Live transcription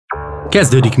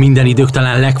Kezdődik minden idők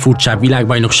talán legfurcsább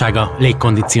világbajnoksága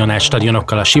légkondicionált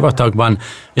stadionokkal a sivatagban,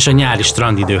 és a nyári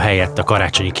strandidő helyett a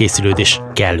karácsonyi készülődés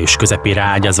kellős közepére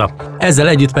ágyazva. Ezzel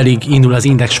együtt pedig indul az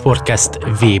Index Sportcast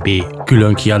VB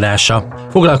különkiadása.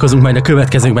 Foglalkozunk majd a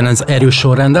következőkben az erős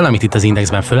sorrenddel, amit itt az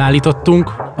Indexben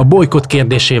felállítottunk, a bolykott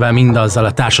kérdésével, mindazzal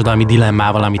a társadalmi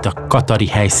dilemmával, amit a katari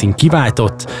helyszín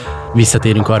kiváltott.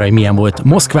 Visszatérünk arra, hogy milyen volt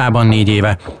Moszkvában 4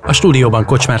 éve. A stúdióban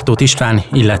Kocsmár Tóth István,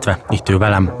 illetve itt ő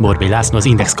velem Borbély László, az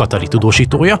Index katari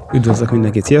tudósítója. Üdvözlök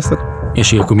mindenkit, sziasztok!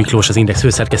 És Ilko Miklós, az Index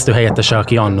főszerkesztő helyettese,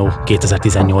 aki annó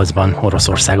 2018-ban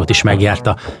Oroszországot is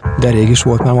megjárta. De rég is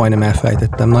volt, már majdnem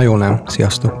elfelejtettem. Na jó, nem.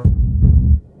 Sziasztok!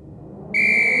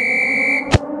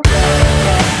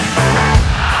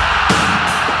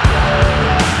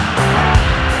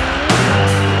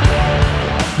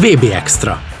 VB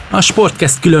Extra. A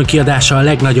Sportcast különkiadása a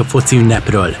legnagyobb foci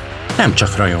ünnepről, nem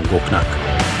csak rajongóknak.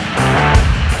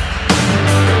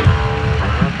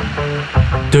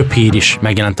 Több hír is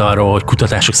megjelent arról, hogy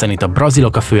kutatások szerint a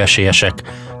brazilok a főesélyesek.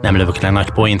 Nem lövök le nagy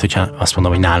poént, hogyha azt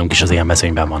mondom, hogy nálunk is az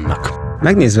élmezőnyben vannak.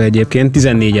 Megnézve egyébként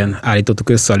 14-en állítottuk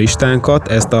össze a listánkat,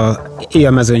 ezt a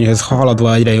élmezőnyhöz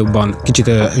haladva egyre jobban kicsit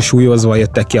súlyozva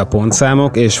jöttek ki a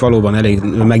pontszámok, és valóban elég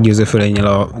meggyőző fölénnyel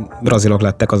a brazilok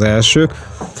lettek az elsők,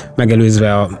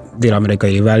 megelőzve a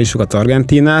dél-amerikai riválisokat,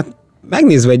 Argentinát.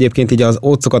 Megnézve egyébként így az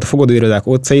oddszokat, a fogadóirodák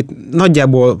oddsait,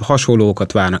 nagyjából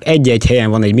hasonlókat várnak. Egy-egy helyen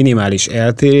van egy minimális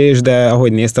eltérés, de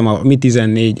ahogy néztem, a mi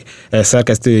 14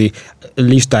 szerkesztői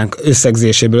listánk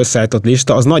összegzéséből összeállított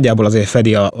lista, az nagyjából azért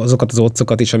fedi azokat az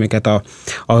oddsokat is, amiket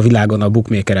a világon a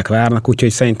bookmakerek várnak,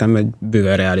 úgyhogy szerintem egy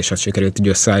bőven reálisat sikerült így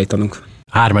összeállítanunk.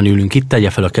 3 ülünk itt, tegye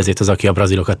fel a kezét az, aki a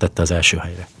brazilokat tette az első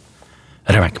helyre.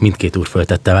 Remek, mindkét úr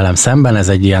föltette velem szemben, ez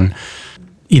egy ilyen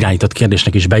irányított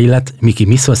kérdésnek is beillett. Miki,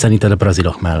 mi szól szerinted a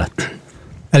brazilok mellett?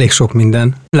 Elég sok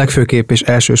minden. Legfőképp és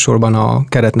elsősorban a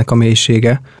keretnek a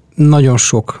mélysége. Nagyon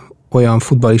sok olyan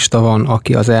futballista van,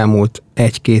 aki az elmúlt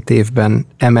 1-2 évben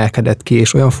emelkedett ki,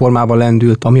 és olyan formában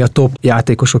lendült, ami a top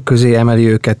játékosok közé emeli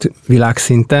őket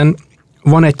világszinten.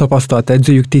 Van egy tapasztalt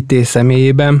edzőjük Tite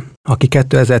személyében, aki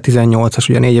 2018-as,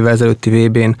 ugye 4 évvel ezelőtti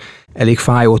VB-n elég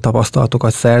fájó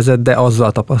tapasztalatokat szerzett, de azzal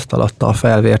a tapasztalattal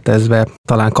felvértezve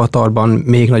talán Katarban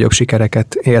még nagyobb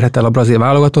sikereket érhet el a brazil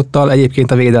válogatottal.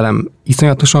 Egyébként a védelem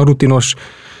iszonyatosan rutinos,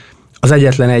 az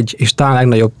egyetlen egy és talán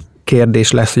legnagyobb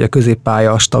kérdés lesz, hogy a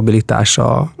középpálya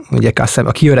stabilitása, ugye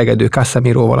a kiöregedő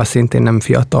Casemiróval, a szintén nem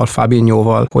fiatal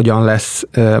Fabinhoval hogyan lesz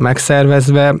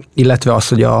megszervezve, illetve az,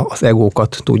 hogy az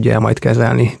egókat tudja majd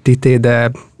kezelni Tite,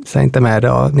 de szerintem erre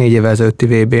a 4 évvel ezelőtti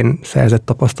VB-n szerzett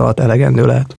tapasztalat elegendő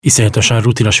lehet. Iszonyatosan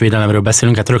rutinos védelemről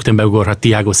beszélünk, hát rögtön beugorhat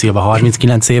Thiago Silva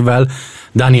 39 évvel,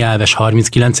 Dani Alves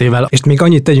 39 évvel. És még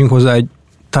annyit tegyünk hozzá, hogy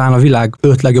talán a világ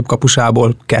 5 legjobb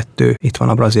kapusából 2 itt van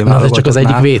a brazil válogatottnál. De csak az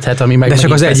egyik védhet, ami meg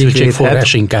csak az egyik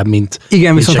feszültségforrás inkább, mint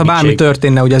igen, viszont ha bármi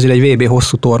történne, ugye azért egy VB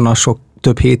hosszú torna,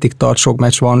 több hétig tart, sok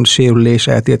meccs van, sérülés,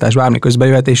 eltiltás, bármi közbe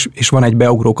jöhet, és van egy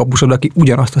beugró kapusod, aki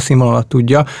ugyanazt a színvonalat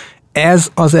tudja.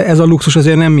 Ez a luxus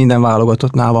azért nem minden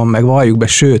válogatottnál van meg, valljuk be,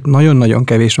 sőt, nagyon-nagyon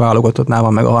kevés válogatottnál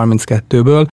van meg a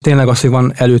 32-ből. Tényleg az, hogy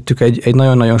van előttük egy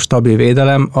nagyon-nagyon stabil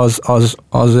védelem,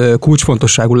 az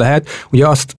kulcsfontosságú lehet. Ugye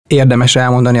azt érdemes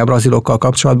elmondani a brazilokkal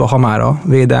kapcsolatban, ha már a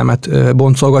védelmet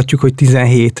boncolgatjuk, hogy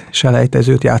 17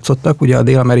 selejtezőt játszottak, ugye a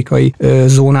dél-amerikai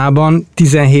zónában,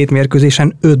 17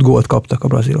 mérkőzésen 5 gólt kaptak a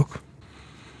brazilok.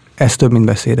 Ez több, mint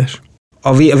beszédes.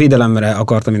 A védelemre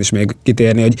akartam én is még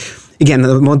kitérni, hogy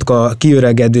igen, mondtuk a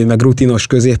kiöregedő, meg rutinos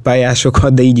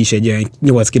középpályásokat, de így is egy olyan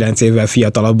 8-9 évvel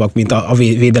fiatalabbak, mint a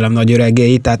védelem nagy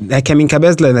öregei. Tehát nekem inkább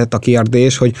ez lett a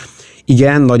kérdés, hogy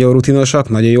igen, nagyon rutinosak,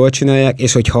 nagyon jól csinálják,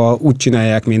 és hogyha úgy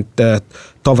csinálják, mint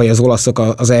tavaly az olaszok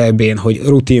az EB-n, hogy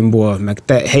rutinból, meg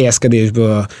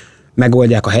helyezkedésből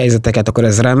megoldják a helyzeteket, akkor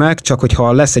ez remek, csak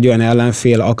hogyha lesz egy olyan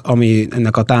ellenfél, ami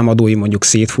ennek a támadói mondjuk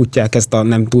szétfutják ezt a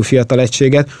nem túl fiatal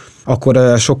egységet,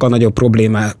 akkor sokkal nagyobb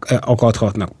problémák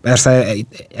akadhatnak. Persze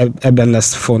ebben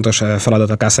lesz fontos feladat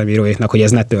a Casemiróéknak, hogy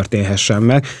ez ne történhessen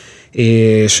meg,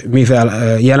 és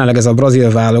mivel jelenleg ez a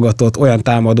brazil válogatott olyan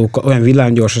támadókkal, olyan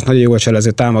villámgyors és nagyon jól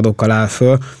cselező támadókkal áll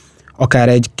föl, akár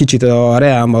egy kicsit a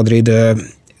Real Madrid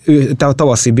a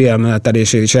tavaszi BL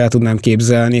menetelését is el tudnám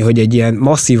képzelni, hogy egy ilyen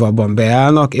masszívabban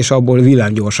beállnak, és abból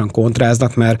villámgyorsan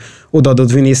kontráznak, mert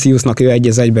odaadott Viniciusnak, ő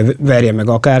 1-1-be verje meg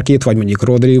akárkit, vagy mondjuk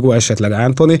Rodrigo, esetleg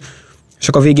Antony, és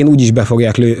akkor a végén úgyis be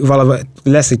fogják lőni.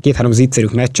 Lesz egy 2-3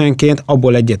 zicserük meccsenként,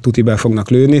 abból egyet tuti be fognak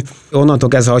lőni. Onnantól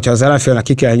kezdve, hogyha az ellenfélnek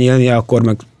ki kell nyílnia, akkor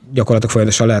meg gyakorlatilag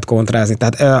folyamatosan lehet kontrázni.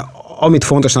 Tehát amit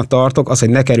fontosnak tartok, az, hogy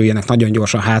ne kerüljenek nagyon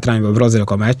gyorsan hátrányba a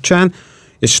brazilok a meccsen,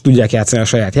 és tudják játszani a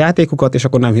saját játékukat, és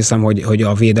akkor nem hiszem, hogy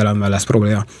a védelemmel lesz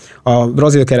probléma. A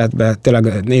brazil keretben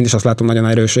tényleg én is azt látom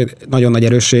nagyon nagy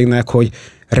erősségnek, hogy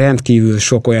rendkívül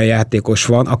sok olyan játékos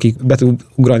van, akik be tud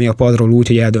ugrani a padról úgy,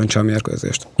 hogy eldöntse a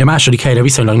mérkőzést. A második helyre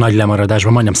viszonylag nagy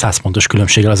lemaradásban, majdnem 100 pontos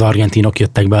különbséggel az argentinok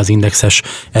jöttek be az indexes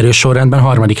erős sorrendben,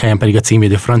 harmadik helyen pedig a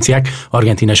címvédő franciák,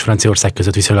 Argentína és Franciaország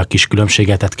között viszonylag kis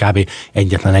különbséget, tehát kb.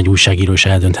 Egyetlen egy újságíró is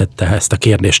eldönthette ezt a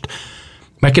kérdést.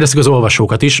 Megkérdeztük az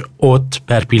olvasókat is, ott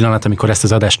per pillanat, amikor ezt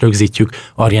az adást rögzítjük,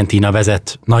 Argentína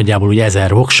vezet nagyjából ugye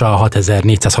 1000 voksa,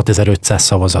 6400-6500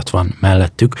 szavazat van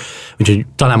mellettük, úgyhogy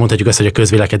talán mondhatjuk azt, hogy a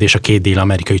közvélekedés a két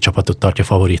dél-amerikai csapatot tartja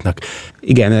favoritnak.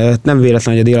 Igen, nem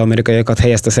véletlen, hogy a dél-amerikaiakat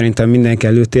helyezte szerintem mindenki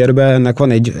előtérbe, ennek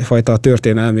van egyfajta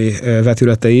történelmi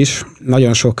vetülete is.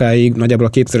 Nagyon sokáig, nagyjából a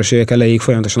 2000-es évek elejéig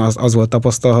folyamatosan az volt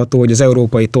tapasztalható, hogy az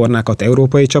európai tornákat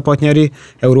európai csapat nyeri,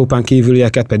 Európán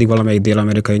kívülieket pedig valamelyik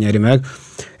dél-amerikai nyeri meg.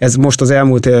 Ez most az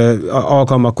elmúlt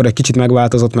alkalmakkor egy kicsit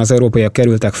megváltozott, mert az európaiak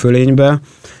kerültek fölénybe.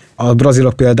 A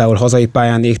brazilok például hazai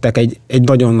pályán égtek egy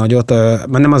nagyon nagyot,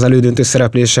 nem az elődöntő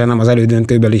szerepléssel, nem az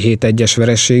elődöntőbeli 7-1-es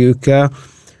verességükkel,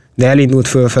 de elindult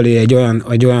fölfelé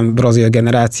egy olyan brazil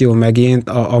generáció megint,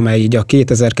 amely így a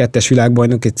 2002-es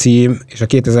világbajnoki cím és a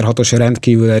 2006-os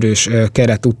rendkívül erős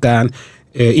keret után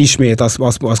ismét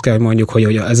azt kell mondjuk,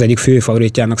 hogy ez egyik fő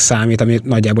favoritjának számít, ami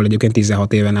nagyjából egyébként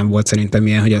 16 éve nem volt szerintem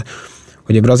ilyen, hogy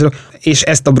a brazilok. És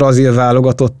ezt a brazil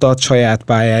válogatottat saját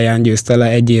pályáján győzte le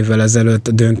egy évvel ezelőtt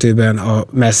döntőben a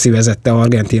Messi vezette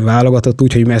argentin válogatott,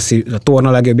 úgyhogy Messi a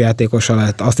torna legjobb játékosa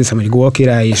lett, azt hiszem, hogy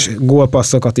gólkirály is,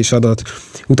 gólpasszokat is adott,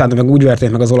 utána meg úgy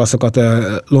verték meg az olaszokat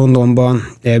Londonban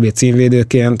EB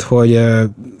címvédőként, hogy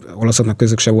olaszoknak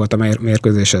közük se volt a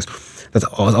mérkőzéshez.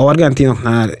 Tehát az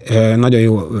argentinoknál nagyon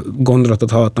jó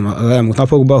gondolatot hallottam az elmúlt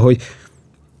napokban, hogy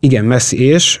igen,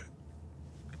 Messi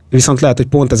viszont lehet, hogy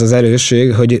pont ez az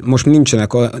erősség, hogy most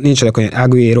nincsenek olyan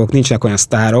Agüerok, nincsenek olyan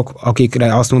sztárok,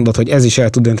 akikre azt mondod, hogy ez is el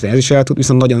tud dönteni, ez is el tud,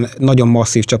 viszont nagyon, nagyon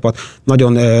masszív csapat,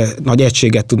 nagyon nagy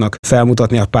egységet tudnak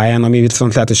felmutatni a pályán, ami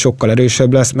viszont lehet, hogy sokkal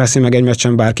erősebb lesz. Messi meg egy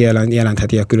meccsen bárki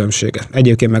jelentheti a különbséget.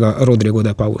 Egyébként meg a Rodrigo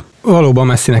de Paul. Valóban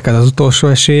Messinek ez az utolsó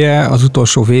esélye, az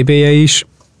utolsó VB-je is.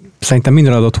 Szerintem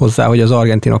minden adott hozzá, hogy az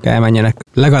argentinok elmenjenek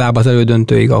legalább az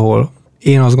elődöntőig, ahol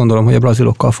én azt gondolom, hogy a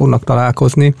brazilokkal fognak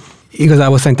találkozni.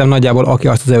 Igazából szerintem nagyjából aki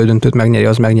azt az elődöntőt megnyeri,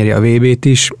 az megnyeri a VB-t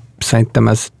is. Szerintem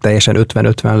ez teljesen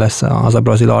 50-50 lesz az a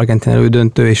brazil-argentin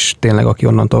elődöntő, és tényleg aki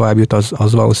onnan tovább jut,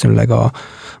 az valószínűleg a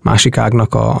másik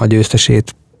ágnak a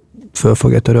győztesét föl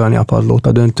fogja törölni a padlót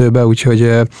a döntőbe, úgyhogy...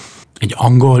 Egy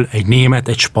angol, egy német,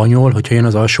 egy spanyol, hogyha jön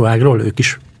az alsó ágról, ők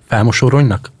is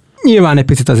felmosoronynak? Nyilván egy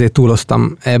picit azért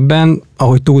túloztam ebben,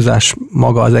 ahogy túlzás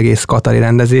maga az egész katari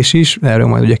rendezés is, erről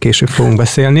majd ugye később fogunk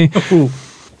beszélni.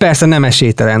 Persze nem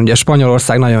esélytelen, ugye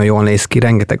Spanyolország nagyon jól néz ki,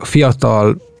 rengeteg a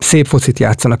fiatal, szép focit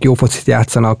játszanak, jó focit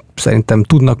játszanak, szerintem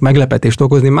tudnak meglepetést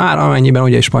okozni, már amennyiben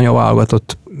ugye a spanyol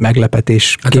válogatott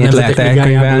meglepetésként lehet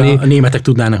elkönyvelni. A németek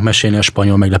tudnának mesélni a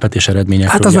spanyol meglepetés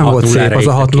eredményekről. Hát az nem volt szép, az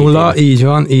a 6-0,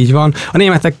 így van. A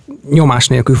németek nyomás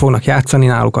nélkül fognak játszani,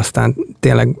 náluk aztán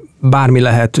tényleg bármi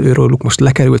lehet, őróluk most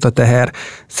lekerült a teher,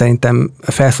 szerintem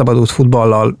felszabadult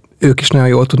futballal ők is nagyon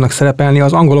jól tudnak szerepelni.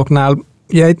 Az angoloknál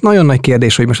ugye egy nagyon nagy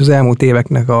kérdés, hogy most az elmúlt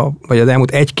éveknek, vagy az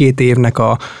elmúlt 1-2 évnek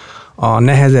a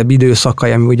nehezebb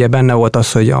időszakai, ami ugye benne volt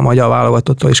az, hogy a magyar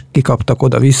válogatottól is kikaptak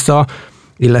oda-vissza,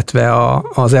 illetve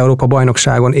az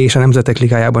Európa-bajnokságon és a Nemzetek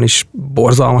Ligájában is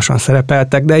borzalmasan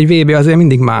szerepeltek, de egy VB azért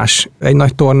mindig más. Egy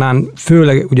nagy tornán,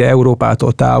 főleg ugye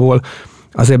Európától távol,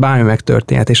 azért bármi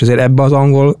megtörténhet, és azért ebbe az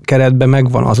angol keretben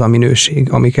megvan az a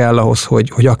minőség, ami kell ahhoz,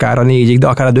 hogy akár a 4-ig, de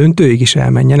akár a döntőig is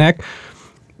elmenjenek.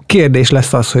 Kérdés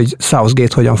lesz az, hogy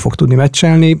Southgate hogyan fog tudni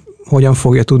meccselni, hogyan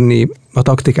fogja tudni a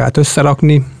taktikát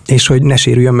összerakni, és hogy ne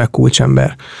sérüljön meg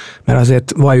kulcsember. Mert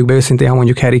azért valljuk be őszintén, ha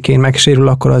mondjuk Harry Kane megsérül,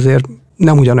 akkor azért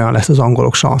nem ugyanolyan lesz az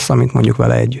angolok sansza, mint mondjuk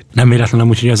vele együtt. Nem véletlenül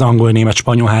úgy, hogy az angol, német,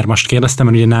 spanyol 3-ast kérdeztem,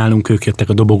 mert ugye nálunk ők jöttek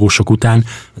a dobogósok után,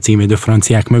 a címvédő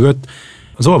franciák mögött.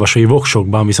 Az olvasói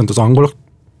voksokban viszont az angolok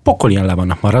pokolien le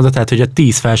vannak maradva, tehát hogy a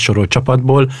 10 felsorolt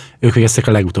csapatból ők végeztek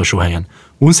a legutolsó helyen.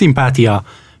 Unszimpátia,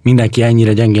 mindenki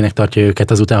ennyire gyengének tartja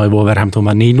őket azután, hogy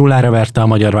Wolverhamptonban 4-0-ra verte a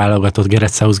magyar válogatott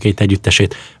Gareth Southgate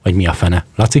együttesét, vagy mi a fene?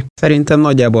 Laci? Szerintem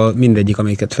nagyjából mindegyik,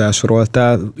 amiket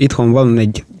felsoroltál. Itthon van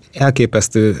egy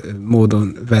elképesztő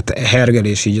módon vett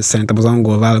hergelés így szerintem az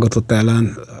angol válogatott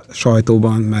ellen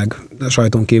sajtóban, meg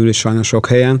sajtón kívül is sajnos sok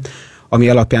helyen, ami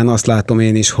alapján azt látom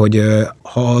én is, hogy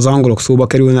ha az angolok szóba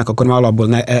kerülnek, akkor már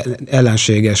alapból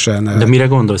ellenségesen. De mire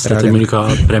gondolsz? Tehát, hogy mondjuk a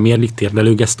Premier League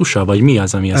térdelő gesztusa, vagy mi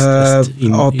az, ami ezt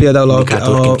például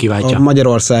indikátorként kiváltja? A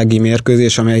magyarországi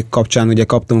mérkőzés, amely kapcsán ugye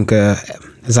kaptunk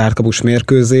zártkapus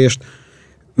mérkőzést,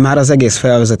 már az egész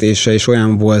felvezetése is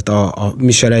olyan volt a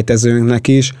mi selejtezőnknek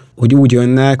is, hogy úgy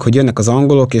jönnek, hogy jönnek az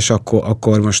angolok, és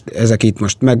akkor most ezek itt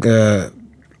most meg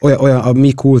olyan a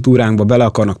mi kultúránkba bele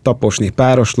akarnak taposni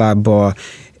páros lábbal,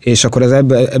 és akkor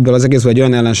ebből az egészből egy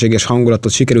olyan ellenséges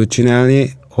hangulatot sikerült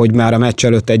csinálni, hogy már a meccs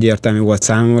előtt egyértelmű volt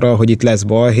számomra, hogy itt lesz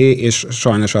balhé, és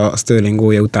sajnos a Sterling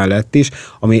gólja után lett is,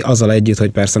 ami azzal együtt,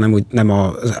 hogy persze nem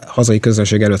a hazai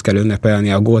közönség előtt kell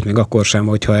ünnepelni a gólt, még akkor sem,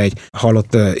 hogyha egy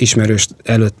halott ismerős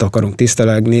előtt akarunk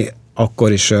tisztelegni,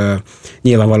 akkor is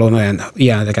nyilvánvalóan olyan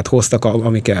jeleneteket hoztak,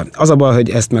 amikkel. Az a baj, hogy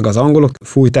ezt meg az angolok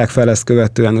fújták fel ezt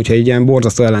követően, úgyhogy egy ilyen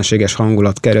borzasztó ellenséges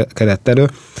hangulat került elő,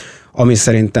 ami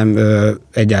szerintem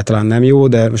egyáltalán nem jó,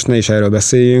 de most ne is erről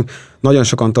beszéljünk. Nagyon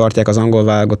sokan tartják az angol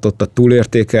válogatottat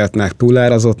túlértékeltnek,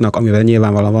 túlárazottnak, amivel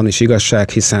nyilvánvalóan van is igazság,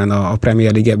 hiszen a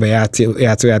Premier League-ben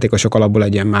játszójátékosok alapból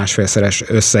egy ilyen másfélszeres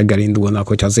összeggel indulnak,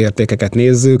 hogyha az értékeket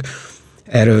nézzük.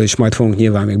 Erről is majd fogunk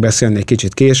nyilván még beszélni egy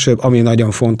kicsit később. Ami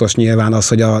nagyon fontos nyilván az,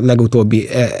 hogy a legutóbbi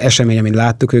esemény, amit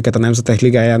láttuk őket a Nemzetek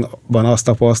Ligájában, azt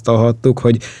tapasztalhattuk,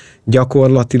 hogy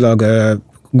gyakorlatilag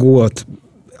gólt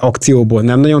akcióból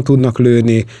nem nagyon tudnak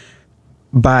lőni,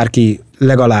 bárki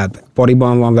legalább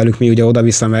pariban van velük, mi ugye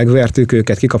oda-vissza megvertük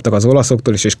őket, kikaptak az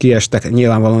olaszoktól is, és kiestek.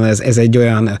 Nyilvánvalóan ez egy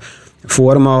olyan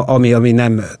forma, ami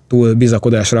nem túl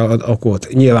bizakodásra ad okot.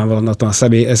 Nyilvánvalóan ott van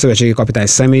a szövetségi kapitány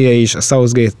személye is, a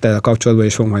Southgate-tel kapcsolatban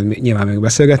is fogunk majd nyilván még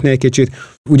beszélgetni egy kicsit.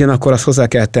 Ugyanakkor azt hozzá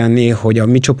kell tenni, hogy a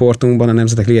mi csoportunkban, a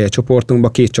Nemzetek Ligája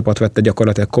csoportunkban 2 csapat vette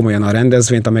gyakorlatilag komolyan a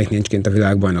rendezvényt, amelyik nincs kint a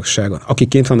világbajnokságon. Akik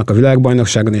kint vannak a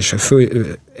világbajnokságon és fő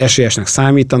esélyesnek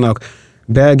számítanak,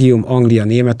 Belgium, Anglia,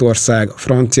 Németország,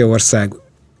 Franciaország,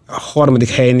 a harmadik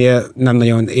helynél nem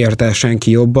nagyon érte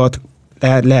senki jobbat.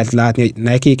 Lehet látni, hogy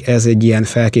nekik ez egy ilyen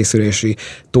felkészülési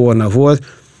torna volt,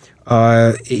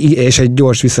 és egy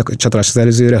gyors visszacsatolás az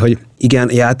előzőre, hogy igen,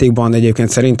 játékban egyébként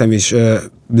szerintem is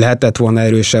lehetett volna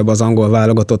erősebb az angol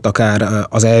válogatott, akár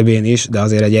az EB-n is, de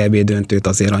azért egy EB döntőt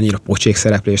azért annyira pocsék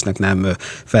szereplésnek nem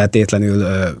feltétlenül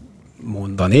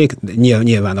mondanék.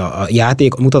 Nyilván a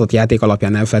mutatott játék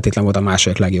alapján nem feltétlenül volt a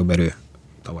második legjobb erő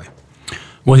tavaly.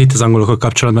 Volt itt az angolokkal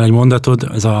kapcsolatban egy mondatod,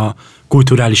 ez a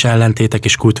kulturális ellentétek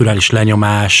és kulturális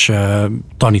lenyomás,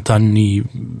 tanítani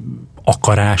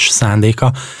akarás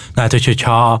szándéka. Tehát,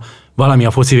 hogyha valami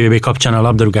a foci VB kapcsán a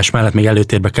labdarúgás mellett még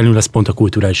előtérbe kerül, ez pont a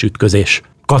kulturális ütközés.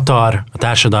 Katar, a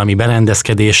társadalmi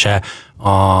berendezkedése, a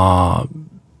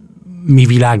mi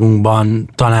világunkban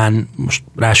talán, most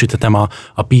rásütetem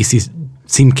a PC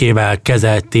címkével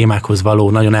kezelt témákhoz való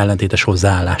nagyon ellentétes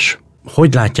hozzáállás.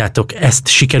 Hogy látjátok, ezt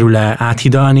sikerül-e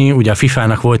áthidalni? Ugye a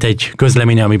FIFA-nak volt egy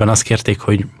közleménye, amiben azt kérték,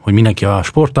 hogy mindenki a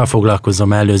sporttal foglalkozzon,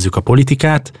 mellőzzük a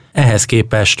politikát. Ehhez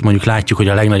képest mondjuk látjuk, hogy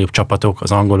a legnagyobb csapatok,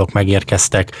 az angolok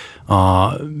megérkeztek a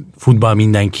futball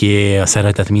mindenkié, a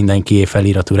szeretet mindenkié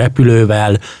feliratú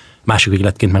repülővel. Másik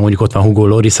ügyletként meg mondjuk ott van Hugo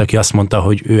Lloris, aki azt mondta,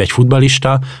 hogy ő egy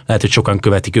futballista, lehet, hogy sokan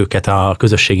követik őket a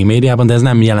közösségi médiában, de ez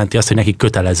nem jelenti azt, hogy neki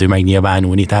kötelező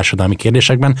megnyilvánulni társadalmi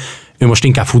kérdésekben. Ő most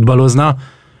inkább futballozna,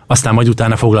 aztán majd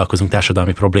utána foglalkozunk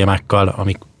társadalmi problémákkal,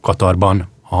 amik Katarban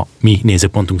a mi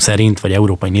nézőpontunk szerint, vagy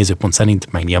európai nézőpont szerint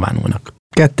megnyilvánulnak.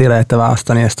 Ketté lehet-e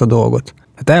választani ezt a dolgot?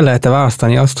 Hát el lehet-e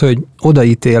választani azt, hogy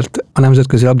odaítélt a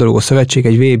Nemzetközi Labdarúgó Szövetség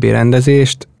egy VB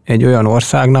rendezést egy olyan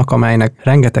országnak, amelynek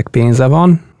rengeteg pénze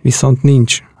van, viszont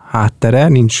nincs háttere,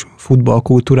 nincs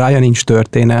futballkultúrája, nincs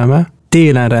történelme.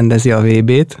 Télen rendezi a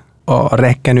VB-t a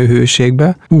rekkenő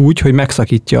hőségbe, úgy, hogy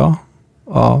megszakítja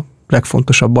a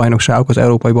legfontosabb bajnokságok, az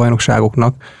európai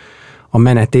bajnokságoknak a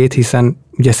menetét, hiszen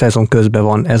ugye szezon közben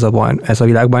van ez a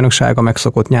világbajnokság a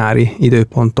megszokott nyári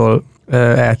időponttól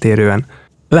eltérően.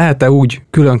 Lehet-e úgy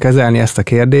külön kezelni ezt a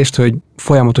kérdést, hogy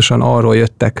folyamatosan arról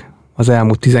jöttek az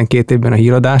elmúlt 12 évben a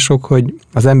híradások, hogy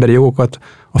az emberi jogokat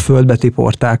a földbe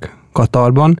tiporták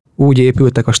Katarban, úgy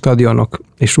épültek a stadionok,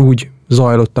 és úgy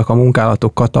zajlottak a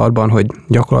munkálatok Katarban, hogy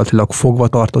gyakorlatilag fogva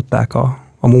tartották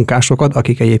a munkásokat,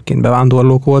 akik egyébként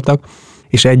bevándorlók voltak,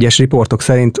 és egyes riportok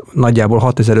szerint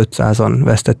nagyjából 6500-an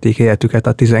vesztették életüket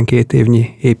a 12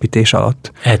 évnyi építés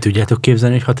alatt. El tudjátok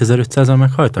képzelni, hogy 6500-an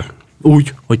meghaltak?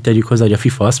 Úgy, hogy tegyük hozzá, hogy a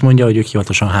FIFA azt mondja, hogy ők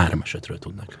hivatalosan 3 esetről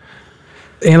tudnak.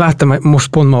 Én láttam, most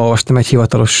pont ma olvastam egy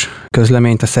hivatalos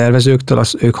közleményt a szervezőktől,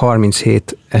 ők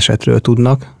 37 esetről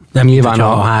tudnak. Nem nyilván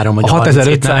a 3 vagy a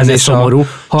 6500 és szomorú,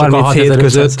 a 37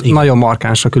 között nagyon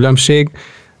markáns a különbség,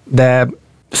 de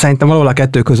szerintem valahol a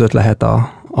 2 között lehet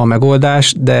a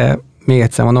megoldás, de még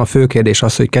egyszer mondom, a fő kérdés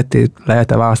az, hogy ketté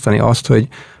lehet-e választani azt, hogy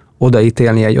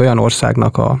odaítélni egy olyan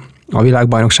országnak a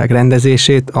világbajnokság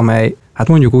rendezését, amely, hát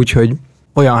mondjuk úgy, hogy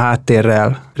olyan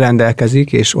háttérrel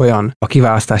rendelkezik, és olyan a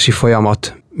kiválasztási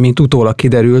folyamat, mint utólag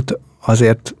kiderült,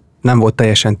 azért nem volt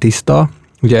teljesen tiszta,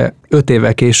 Ugye 5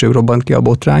 évvel később robbant ki a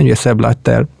botrány, ugye Sepp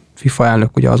Blatter FIFA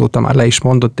elnök ugye azóta már le is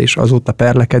mondott, és azóta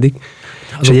perlekedik.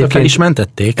 Azóta fel is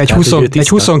mentették. Egy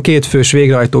 22 fős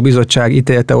végrehajtó bizottság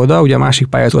ítélte oda, ugye a másik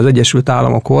pályázó az Egyesült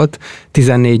Államok volt,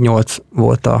 14-8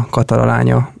 volt a Katar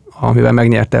aránya, amivel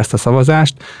megnyerte ezt a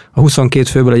szavazást. A 22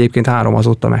 főből egyébként 3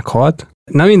 azóta meghalt.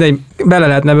 Na mindegy, bele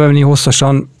lehetne bevenni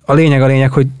hosszasan. A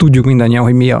lényeg, hogy tudjuk mindannyian,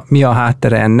 hogy mi a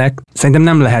háttere ennek. Szerintem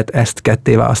nem lehet ezt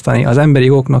ketté választani. Az emberi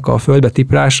jogoknak a földbe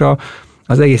tiprása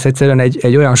az egész egyszerűen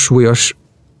egy olyan súlyos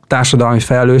társadalmi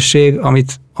felelősség,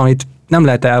 amit nem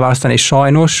lehet elválasztani, és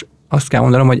sajnos azt kell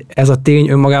mondanom, hogy ez a tény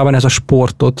önmagában, ez a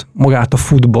sportot, magát a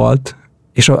futballt,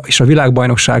 és a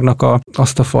világbajnokságnak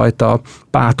azt a fajta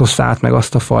pátoszát, meg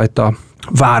azt a fajta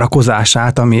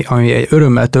várakozását, ami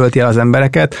örömmel tölti el az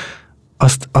embereket,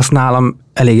 azt nálam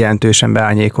elég jelentősen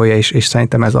beárnyékolja, és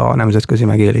szerintem ez a nemzetközi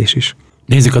megélés is.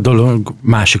 Nézzük a dolog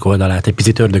másik oldalát, egy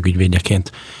picit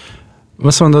ördögügyvédjeként.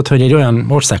 Azt mondod, hogy egy olyan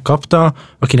ország kapta,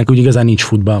 akinek úgy igazán nincs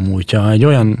futballmúltja. Egy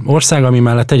olyan ország, ami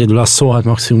mellett egyedül azt szólhat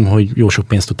maximum, hogy jó sok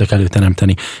pénzt tudtak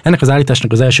előteremteni. Ennek az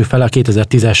állításnak az első fele a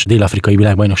 2010-es dél-afrikai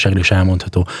világbajnokságra is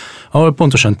elmondható. Ahol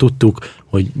pontosan tudtuk,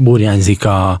 hogy burjánzik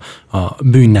a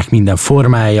bűnnek minden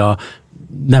formája,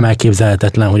 nem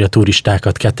elképzelhetetlen, hogy a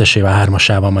turistákat 2-ével,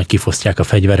 3-asával majd kifosztják a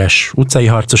fegyveres utcai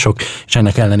harcosok, és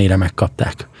ennek ellenére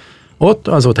megkapták. Ott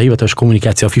az volt a hivatalos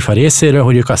kommunikáció a FIFA részéről,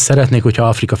 hogy ők azt szeretnék, hogyha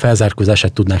Afrika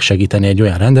felzárkózását tudnák segíteni egy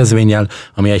olyan rendezvénnyel,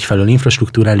 ami egyfelől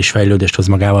infrastrukturális fejlődést hoz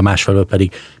magával, másfelől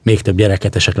pedig még több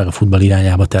gyereket esetleg a futball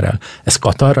irányába terel. Ez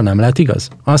Katarra nem lehet igaz?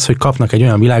 Az, hogy kapnak egy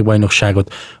olyan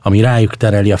világbajnokságot, ami rájuk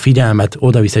tereli a figyelmet,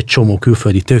 odavisz egy csomó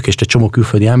külföldi tőkést, egy csomó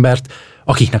külföldi embert,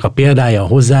 akiknek a példája, a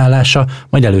hozzáállása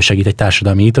majd elősegít egy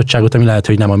társadalmi nyitottságot, ami lehet,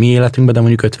 hogy nem a mi életünkben, de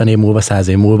mondjuk 50 év múlva, 100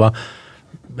 év múlva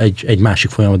egy másik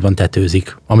folyamatban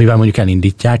tetőzik, amivel mondjuk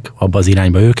elindítják abba az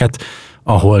irányba őket,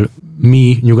 ahol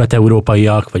mi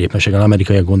nyugat-európaiak, vagy éppenséggel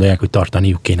amerikaiak gondolják, hogy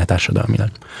tartaniuk kéne társadalmilag.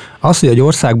 Az, hogy egy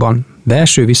országban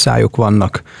belső viszályok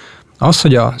vannak, az,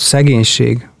 hogy a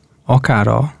szegénység, akár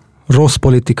a rossz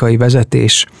politikai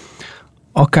vezetés,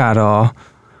 akár a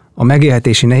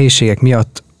megélhetési nehézségek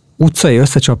miatt utcai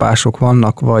összecsapások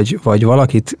vannak, vagy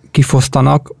valakit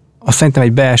kifosztanak, az szerintem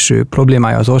egy belső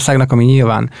problémája az országnak, ami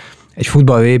nyilván egy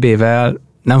futball VB-vel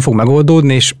nem fog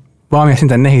megoldódni, és valamilyen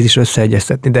szinten nehéz is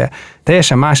összeegyeztetni, de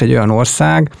teljesen más egy olyan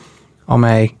ország,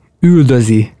 amely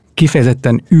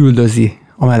kifejezetten üldözi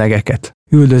a melegeket,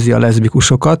 üldözi a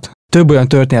leszbikusokat. Több olyan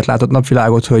történet látott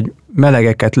napvilágot, hogy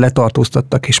melegeket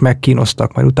letartóztattak és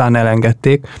megkínoztak, majd utána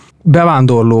elengedték.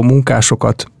 Bevándorló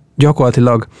munkásokat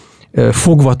gyakorlatilag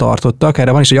fogva tartottak,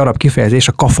 erre van is egy arab kifejezés,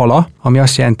 a kafala, ami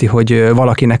azt jelenti, hogy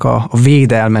valakinek a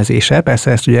védelmezése.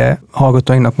 Persze ezt ugye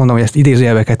hallgatóinknak mondom, hogy ezt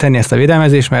idézőjelbe kell tenni, ezt a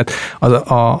védelmezést, mert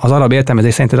az arab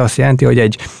értelmezés szerint ez azt jelenti,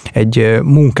 hogy egy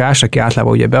munkás, aki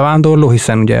általában ugye bevándorló,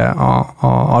 hiszen ugye a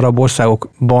arab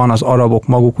országokban az arabok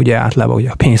maguk ugye általában ugye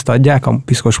a pénzt adják, a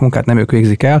piszkos munkát nem ők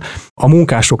végzik el. A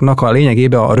munkásoknak a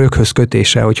lényegében a röghöz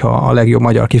kötése, hogyha a legjobb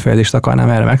magyar kifejezést akarnám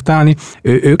erre megtalálni,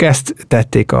 ők ezt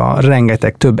tették a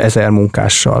rengeteg több ezer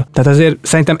munkással. Tehát azért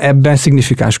szerintem ebben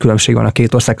szignifikáns különbség van a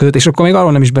két ország között, és akkor még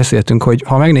arról nem is beszéltünk, hogy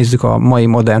ha megnézzük a mai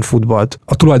modern futballt,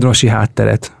 a tulajdonosi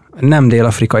hátteret, nem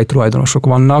dél-afrikai tulajdonosok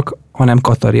vannak, hanem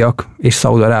katariak és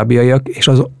szaúd-arábiaiak, és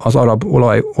az arab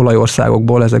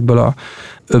olajországokból, ezekből a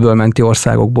öbölmenti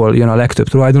országokból jön a legtöbb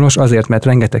tulajdonos, azért, mert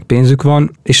rengeteg pénzük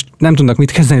van, és nem tudnak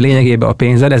mit kezdeni lényegében a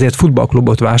pénzzel, ezért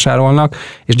futballklubot vásárolnak,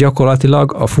 és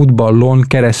gyakorlatilag a futballon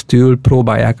keresztül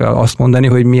próbálják azt mondani,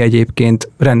 hogy mi egyébként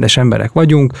rendes emberek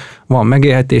vagyunk, van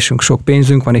megélhetésünk, sok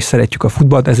pénzünk van, és szeretjük a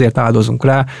futballt, ezért áldozunk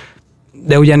rá,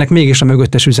 de ugye ennek mégis a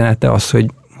mögöttes üzenete az,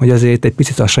 hogy azért egy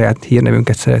picit a saját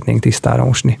hírnevünket szeretnénk tisztára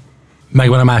mosni.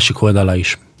 Megvan a másik oldala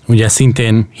is. Ugye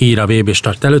szintén hír a VB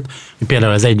start előtt, hogy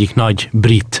például az egyik nagy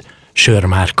brit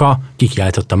sörmárka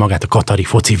kikiáltotta magát a katari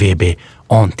foci VB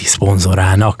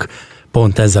antiszponzorának,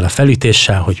 pont ezzel a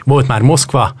felütéssel, hogy volt már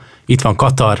Moszkva, itt van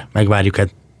Katar, megvárjuk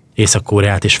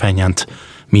Észak-Koreát és Fenyant,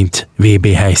 mint VB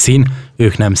helyszín,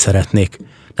 ők nem szeretnék.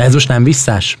 De ez most nem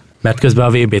visszás, mert közben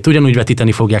a VB-t ugyanúgy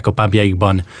vetíteni fogják a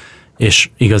pubjaikban, és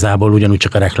igazából ugyanúgy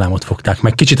csak a reklámot fogták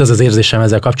meg. Kicsit az az érzésem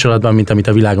ezzel kapcsolatban, mint amit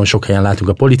a világon sok helyen látunk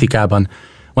a politikában.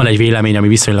 Van egy vélemény, ami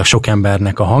viszonylag sok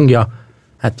embernek a hangja,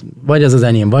 hát vagy az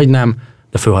enyém, vagy nem,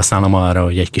 de felhasználom arra,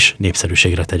 hogy egy kis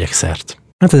népszerűségre tegyek szert.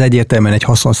 Hát ez egyértelműen egy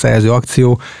haszonszerző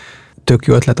akció, tök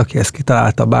jó ötlet, aki ezt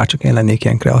kitalálta, bárcsak én lennék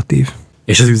ilyen kreatív.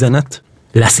 És az üzenet?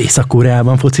 Lesz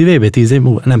Észak-Koreában foci VB 10 év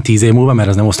múlva? Nem 10 év múlva, mert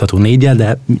az nem osztható 4-jel,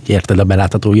 de érted a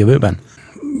belátható jövőben?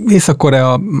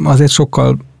 Észak-Korea azért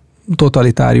sokkal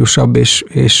totalitáriusabb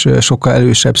és sokkal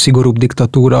erősebb, szigorúbb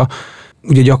diktatúra.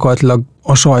 ugye gyakorlatilag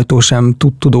a sajtó sem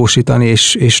tud tudósítani,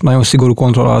 és nagyon szigorú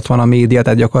kontroll alatt van a média,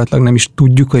 tehát gyakorlatilag nem is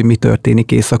tudjuk, hogy mi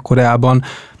történik Észak-Koreában.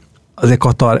 Azért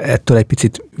Katar ettől egy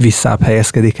picit visszább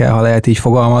helyezkedik el, ha lehet így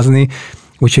fogalmazni.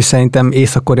 Úgyhogy szerintem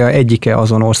Észak-Korea egyike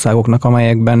azon országoknak,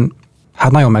 amelyekben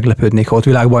hát nagyon meglepődnék, ha ott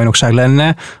világbajnokság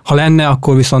lenne. Ha lenne,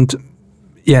 akkor viszont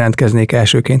jelentkeznék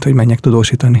elsőként, hogy menjek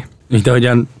tudósítani. Mint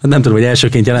ahogyan, nem tudom, hogy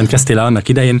elsőként jelentkeztél annak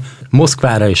idején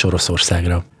Moszkvára és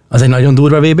Oroszországra. Az egy nagyon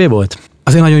durva VB volt?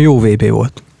 Az egy nagyon jó VB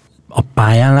volt. A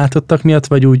pályán látottak miatt,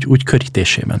 vagy úgy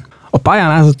körítésében? A pályán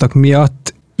látottak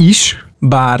miatt is,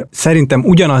 bár szerintem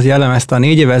ugyanaz jellemezte a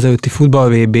 4 évvel ezelőtti futball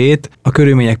VB-t, a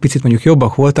körülmények picit mondjuk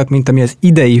jobbak voltak, mint ami az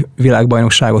idei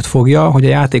világbajnokságot fogja, hogy a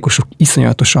játékosok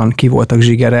iszonyatosan ki voltak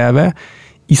zsigerelve,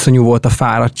 iszonyú volt a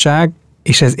fáradtság,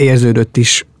 és ez érződött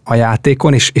is a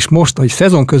játékon, és most, hogy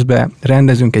szezon közben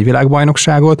rendezünk egy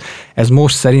világbajnokságot, ez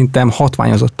most szerintem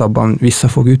hatványozottabban vissza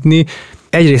fog ütni.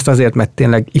 Egyrészt azért, mert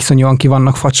tényleg iszonyúan ki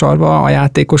vannak facsarva a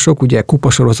játékosok, ugye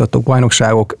kupasorozatok,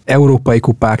 bajnokságok, európai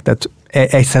kupák, tehát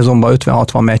egy szezonban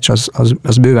 50-60 meccs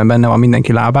az bőven benne van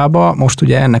mindenki lábába, most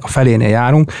ugye ennek a felénél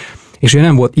járunk, és ugye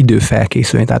nem volt idő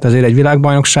felkészülni, tehát azért egy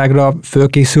világbajnokságra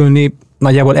fölkészülni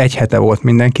nagyjából egy hete volt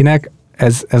mindenkinek,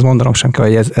 ez mondanom sem kell,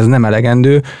 hogy ez nem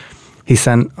elegendő,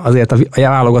 hiszen azért a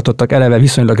válogatottak eleve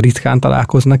viszonylag ritkán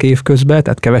találkoznak évközben,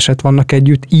 tehát keveset vannak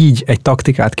együtt, így egy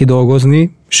taktikát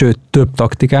kidolgozni, sőt több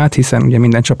taktikát, hiszen ugye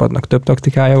minden csapatnak több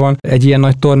taktikája van, egy ilyen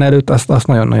nagy torna előtt azt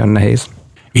nagyon-nagyon nehéz.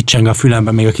 Itt cseng a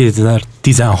fülemben még a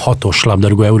 2016-os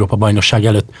labdarúgó Európa-bajnokság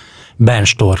előtt Ben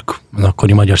Stork, az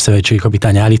akkori magyar szövetségi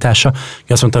kapitány állítása,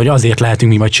 aki azt mondta, hogy azért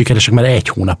lehetünk mi majd sikeresek, mert 1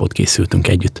 hónapot készültünk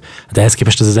együtt. Hát ehhez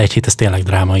képest ez az 1 hét, ez tényleg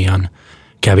drámaian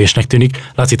kevésnek tűnik.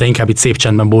 Laci, te inkább itt szép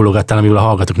csendben bólogattál, amiből a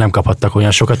hallgatók nem kaphattak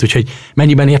olyan sokat, úgyhogy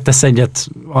mennyiben értesz egyet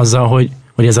azzal, hogy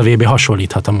ez a VB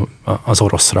hasonlíthat az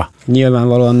oroszra?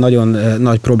 Nyilvánvalóan nagyon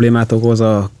nagy problémát okoz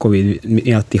a Covid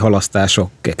miatti halasztások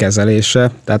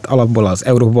kezelése, tehát alapból az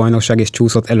Európa-bajnokság és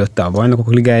csúszott előtte a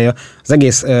Bajnokok Ligája. Az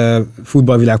egész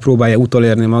futballvilág próbálja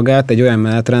utolérni magát egy olyan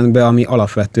menetrendbe, ami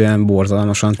alapvetően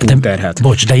borzalmasan túlterhelt.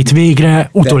 Bocs, de itt végre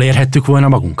utolérhettük volna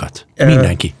magunkat.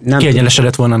 Mindenki.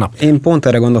 Kiegyenesedett volna a nap. Én pont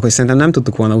erre gondolok, hogy szerintem nem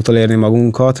tudtuk volna utolérni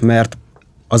magunkat, mert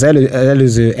az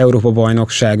előző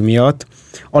Európa-bajnokság miatt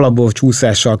alapból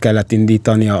csúszással kellett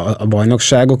indítani a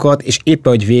bajnokságokat, és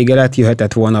éppen, hogy vége lett,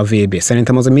 jöhetett volna a VB.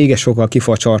 Szerintem az még egy sokkal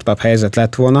kifacsartabb helyzet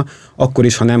lett volna, akkor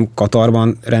is, ha nem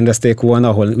Katarban rendezték volna,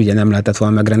 ahol ugye nem lehetett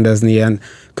volna megrendezni ilyen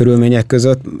körülmények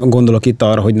között. Gondolok itt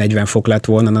arra, hogy 40 fok lett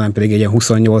volna, nem pedig egy ilyen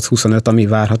 28-25, ami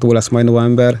várható lesz majd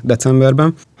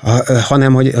november-decemberben,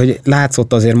 hanem, hogy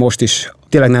látszott azért most is.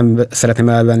 Tényleg nem szeretném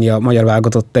elvenni a magyar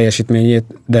válogatott teljesítményét,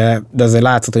 de azért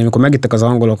látszott, hogy amikor megittek az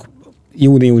angolok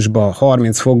júniusban,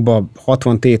 30 fokba,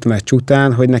 60 tétmeccs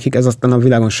után, hogy nekik ez aztán a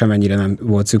világon semennyire nem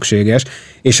volt szükséges,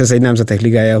 és ez egy nemzetek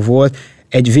ligája volt.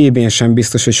 Egy VB-n sem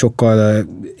biztos, hogy sokkal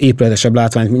épületesebb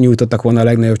látványt nyújtottak volna a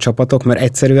legnagyobb csapatok, mert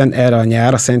egyszerűen erre a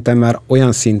nyárra szerintem már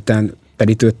olyan szinten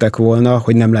terítődtek volna,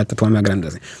 hogy nem lehetett volna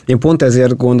megrendezni. Én pont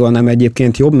ezért gondolnám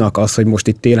egyébként jobbnak az, hogy most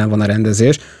itt télen van a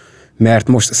rendezés, mert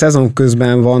most szezon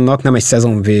közben vannak, nem egy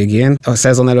szezon végén. A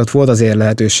szezon előtt volt azért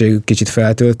lehetőségük kicsit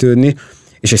feltöltődni,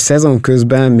 és egy szezon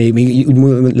közben még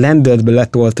lendületbe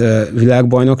letolt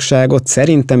világbajnokságot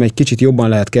szerintem egy kicsit jobban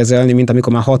lehet kezelni, mint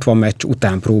amikor már 60 meccs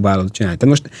után próbálod csinálni.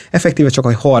 Tehát most effektíve csak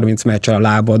a 30 meccsel a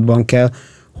lábadban kell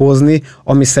hozni,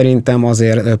 ami szerintem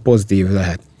azért pozitív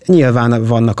lehet. Nyilván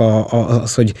vannak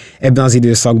az, hogy ebben az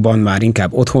időszakban már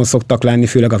inkább otthon szoktak lenni,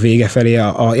 főleg a vége felé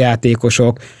a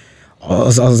játékosok,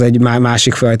 az egy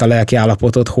másik fajta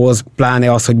lelkiállapotot hoz,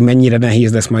 pláne az, hogy mennyire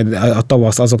nehéz lesz majd a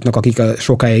tavasz azoknak, akik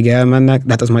sokáig elmennek, de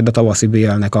hát az majd a tavaszi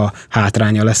BL-nek a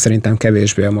hátránya lesz szerintem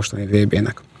kevésbé a mostani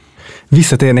VB-nek.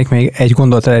 Visszatérnék még egy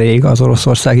gondolat elég az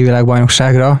oroszországi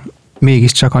világbajnokságra,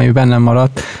 mégiscsak, ami bennem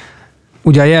maradt.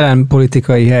 Ugye a jelen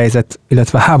politikai helyzet,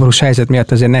 illetve háborús helyzet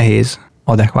miatt azért nehéz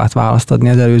adekvát választ adni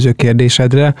az előző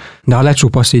kérdésedre, de ha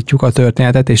lecsupaszítjuk a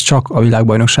történetet, és csak a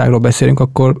világbajnokságról beszélünk,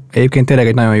 akkor egyébként tényleg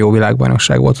egy nagyon jó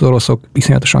világbajnokság volt. Az oroszok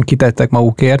iszonyatosan kitettek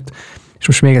magukért, és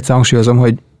most még egyszer hangsúlyozom,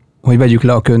 hogy vegyük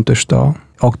le a köntöst, a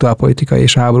aktuálpolitikai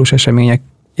és a háborús események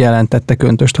jelentette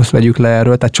köntöst, azt vegyük le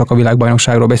erről, tehát csak a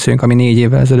világbajnokságról beszélünk, ami 4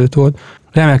 évvel ezelőtt volt.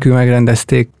 Remekül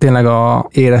megrendezték, tényleg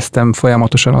éreztem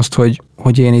folyamatosan azt,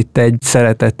 hogy én itt egy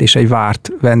szeretett és egy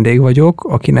várt vendég vagyok,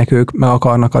 akinek ők meg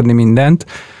akarnak adni mindent.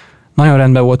 Nagyon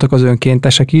rendben voltak az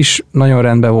önkéntesek is, nagyon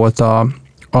rendben volt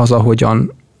az,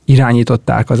 ahogyan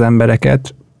irányították az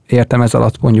embereket. Értem ez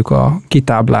alatt mondjuk a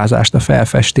kitáblázást, a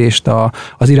felfestést,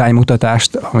 az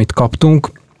iránymutatást, amit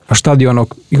kaptunk. A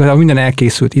stadionok, igazából minden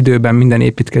elkészült időben, minden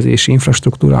építkezési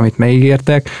infrastruktúra, amit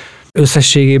megígértek.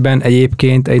 Összességében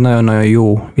egyébként egy nagyon-nagyon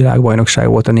jó világbajnokság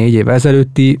volt a 4 évvel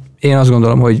ezelőtti. Én azt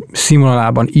gondolom, hogy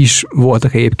színvonalában is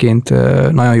voltak egyébként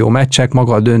nagyon jó meccsek,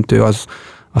 maga a döntő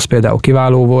az például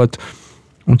kiváló volt,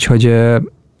 úgyhogy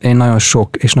én nagyon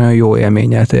sok és nagyon jó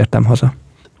élménnyel tértem haza.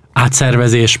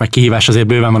 Átszervezés, meg kihívás azért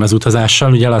bőven van az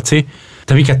utazással, ugye Laci?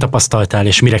 Te miket tapasztaltál,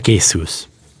 és mire készülsz?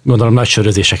 Gondolom nagy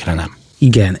sörözésekre nem.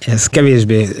 Igen, ez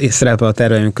kevésbé szerepel a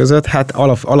terveim között, hát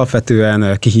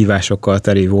alapvetően kihívásokkal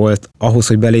teli volt. Ahhoz,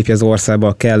 hogy belépj az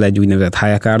országba, kell egy úgynevezett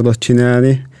HiACard-ot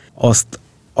csinálni. Azt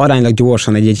aránylag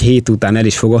gyorsan egy hét után el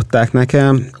is fogadták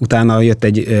nekem, utána jött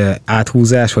egy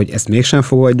áthúzás, hogy ezt mégsem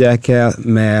fogadják el,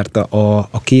 mert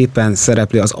a képen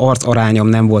szereplő, az arc arányom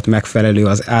nem volt megfelelő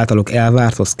az általuk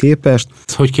elvárthoz képest.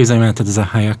 Hogy képzeljem el, ez a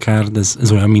HiACard,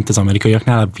 ez olyan, mint az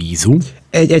amerikaiaknál a vízum?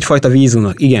 Egyfajta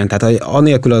vízumnak, igen, tehát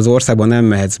anélkül az országban nem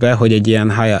mehetsz be, hogy egy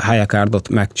ilyen HiACard-ot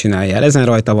megcsináljál. Ezen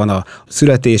rajta van a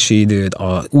születési időd,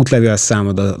 a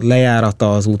útlevélszámod, a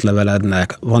lejárata az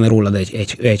útlevelednek, van rólad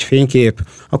egy fénykép,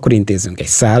 akkor intézzünk egy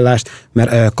szállást,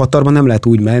 mert Katarban nem lehet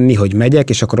úgy menni, hogy megyek,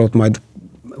 és akkor ott majd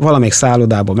valamelyik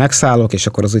szállodába megszállok, és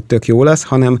akkor az úgy tök jó lesz,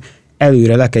 hanem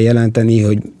előre le kell jelenteni,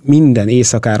 hogy minden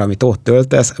éjszakára, amit ott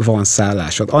töltesz, van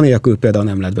szállásod. Anélkül például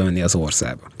nem lehet bemenni az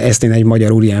országba. Ezt én egy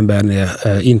magyar úriembernél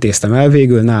intéztem el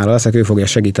végül, nála leszek, ő fogja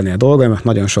segíteni a dolgaimat,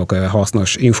 nagyon sok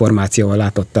hasznos információval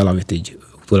látott el, amit így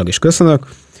utólag is köszönök.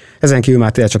 Ezen kívül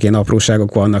már tényleg csak ilyen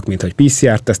apróságok vannak, mint hogy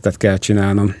PCR-tesztet kell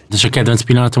csinálnom. És a kedvenc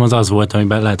pillanatom az volt,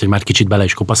 amiben lehet, hogy már kicsit bele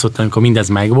is kopaszodtam, amikor mindez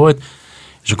megvolt,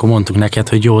 és akkor mondtuk neked,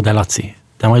 hogy jó, de Laci,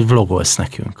 te majd vlogolsz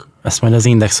nekünk. Ezt majd az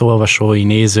Index olvasói,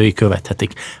 nézői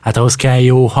követhetik. Hát ahhoz kell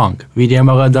jó hang. Vigyél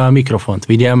magaddal a mikrofont,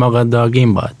 vigyél magaddal a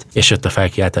gimbalt. És jött a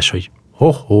felkiáltás, hogy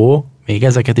ho-ho, még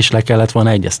ezeket is le kellett volna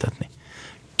egyeztetni.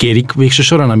 Kérik végső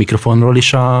soron a mikrofonról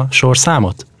is a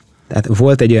sorszámot? Tehát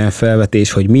volt egy olyan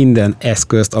felvetés, hogy minden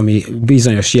eszközt, ami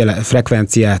bizonyos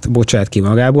frekvenciát bocsát ki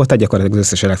magából, tehát gyakorlatilag az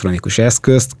összes elektronikus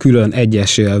eszközt külön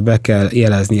egyesével be kell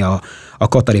jelezni a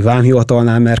katari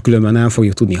vámhivatalnál, mert különben nem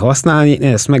fogjuk tudni használni.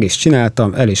 Én ezt meg is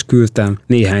csináltam, el is küldtem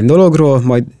néhány dologról,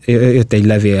 majd jött egy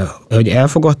levél, hogy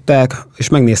elfogadták, és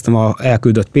megnéztem a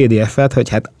elküldött PDF-et, hogy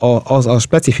hát az a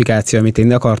specifikáció, amit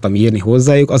én akartam írni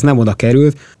hozzájuk, az nem oda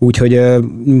került, úgyhogy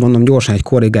mondom gyorsan egy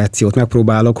korrigációt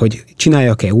megpróbálok, hogy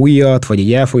csináljak-e újat, vagy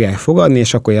így el fogják fogadni,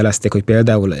 és akkor jelezték, hogy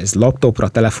például ez laptopra,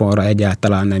 telefonra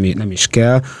egyáltalán nem is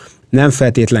kell. Nem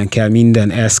feltétlen kell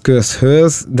minden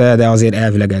eszközhöz, de azért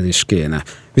elvileg ez is kéne.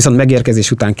 Viszont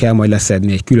megérkezés után kell majd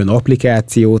leszedni egy külön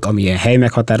applikációt, ami ilyen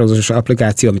helymeghatározós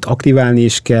applikáció, amit aktiválni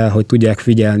is kell, hogy tudják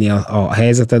figyelni a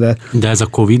helyzetedet. De ez a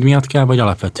Covid miatt kell, vagy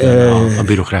alapvetően a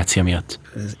bürokrácia miatt?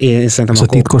 Én szerintem ez a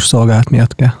titkos szolgálat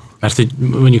miatt kell. Mert hogy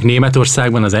mondjuk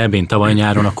Németországban az EB-n tavaly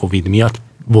nyáron a Covid miatt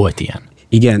volt ilyen.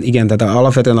 Igen, tehát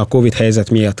alapvetően a Covid helyzet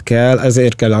miatt kell,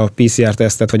 ezért kell a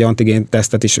PCR-tesztet vagy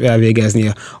antigén-tesztet is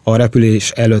elvégezni a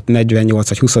repülés előtt 48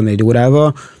 vagy 24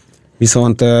 órával,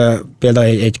 viszont például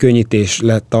egy könnyítés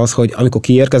lett az, hogy amikor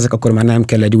kiérkezek, akkor már nem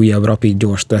kell egy újabb rapid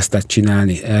gyors tesztet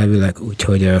csinálni elvileg,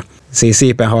 úgyhogy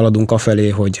szépen haladunk afelé,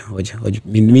 hogy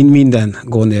minden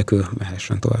gond nélkül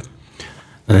mehessen tovább.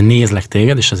 Nézlek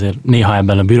téged, és azért néha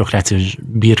ebben a bürokráciás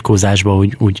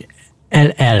birkózásban úgy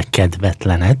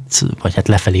elkedvetlenedsz, vagy hát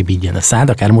lefelé vigyen a szád,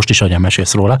 akár most is ahogyan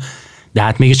mesélsz róla, de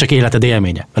hát mégiscsak életed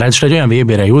élménye. Ráadásul egy olyan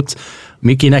VB-re jutsz,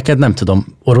 Miki, neked nem tudom,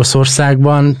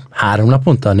 Oroszországban 3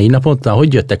 naponta, 4 naponta,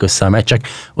 hogy jöttek össze a meccsek,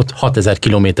 ott 6000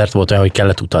 kilométert volt olyan, hogy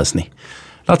kellett utazni.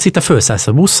 Laci, te felszállsz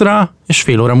a buszra, és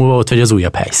fél óra múlva ott vagy az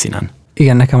újabb helyszínen.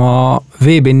 Igen, nekem a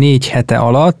VB 4 hete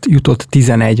alatt jutott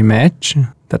 11 meccs,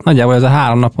 tehát nagyjából ez a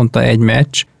 3 naponta egy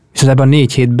meccs, és ebben a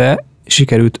 4 hétben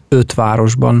sikerült 5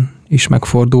 városban is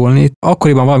megfordulni.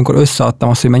 Akkoriban valamikor összeadtam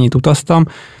azt, hogy mennyit utaztam.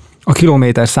 A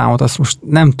kilométer számot azt most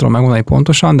nem tudom megmondani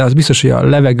pontosan, de az biztos, hogy a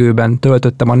levegőben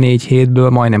töltöttem a 4 hétből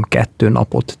majdnem 2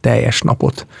 napot, teljes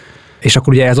napot. És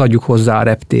akkor ugye ez adjuk hozzá a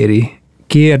reptéri.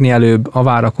 Kiérni előbb, a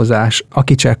várakozás, a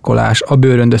kicsekkolás, a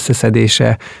bőrönd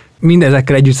összeszedése.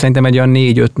 Mindezekkel együtt szerintem egy olyan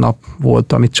 4-5 nap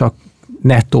volt, amit csak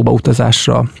nettóba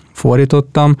utazásra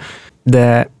fordítottam,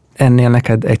 de ennél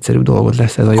neked egyszerű dolgod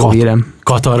lesz, ez a jó hírem.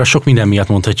 Katarra sok minden miatt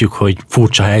mondhatjuk, hogy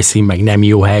furcsa helyszín, meg nem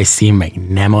jó helyszín, meg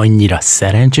nem annyira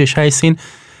szerencsés helyszín,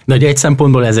 de hogy egy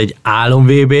szempontból ez egy álom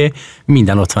VB,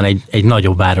 minden ott van egy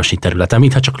nagyobb városi területen,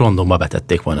 mintha csak Londonba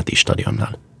betették volna ti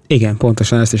stadionnal. Igen,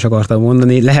 pontosan ezt is akartam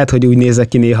mondani. Lehet, hogy úgy nézek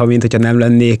ki néha, mint hogyha nem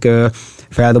lennék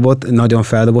feldobott, nagyon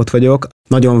feldobott vagyok.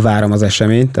 Nagyon várom az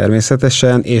eseményt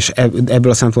természetesen, és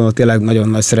ebből a szempontból tényleg nagyon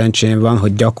nagy szerencsém van,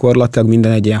 hogy gyakorlatilag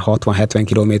minden egy ilyen 60-70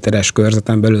 kilométeres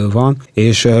körzeten belül van,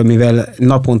 és mivel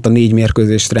naponta 4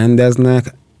 mérkőzést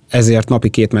rendeznek, ezért napi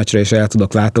 2 meccsre is el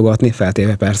tudok látogatni,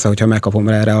 feltéve persze, hogyha megkapom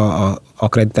erre a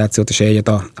akkreditációt és egyet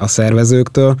a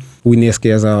szervezőktől. Úgy néz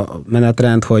ki ez a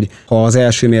menetrend, hogy ha az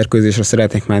első mérkőzésre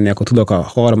szeretnék menni, akkor tudok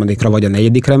a 3. vagy a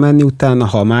 4. menni utána,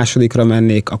 ha a 2.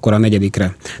 mennék, akkor a 4.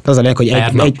 De az a lényeg,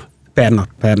 hogy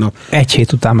per nap. 1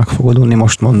 hét után meg fogod unni,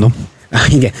 most mondom.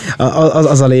 Igen,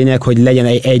 az a lényeg, hogy legyen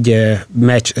egy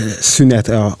meccs szünet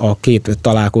a 2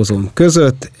 találkozón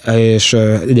között, és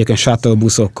egyébként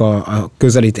shuttlebuszokkal a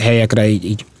közeli helyekre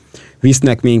így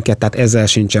visznek minket, tehát ezzel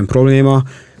sincsen probléma.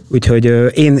 Úgyhogy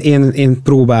én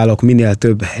próbálok minél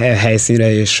több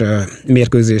helyszínre és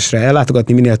mérkőzésre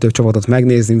ellátogatni, minél több csapatot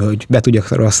megnézni, hogy be tudjak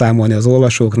róla számolni az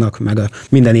olvasóknak, meg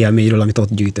minden élményről, amit ott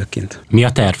gyűjtök kint. Mi a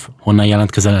terv? Honnan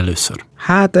jelentkezel először?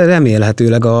 Hát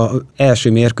remélhetőleg az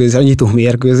első mérkőzés, a nyitó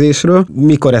mérkőzésről.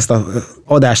 Mikor ezt az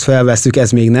adást felvesszük,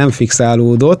 ez még nem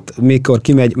fixálódott. Mikor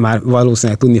kimegy, már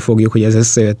valószínűleg tudni fogjuk, hogy ez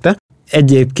összejött-e.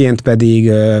 Egyébként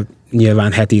pedig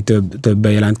nyilván heti több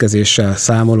bejelentkezéssel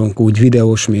számolunk, úgy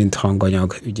videós, mint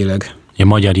hanganyag ügyileg. A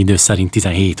magyar idő szerint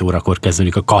 17 órakor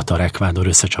kezdődik a Katar-Ekvádor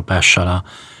összecsapással a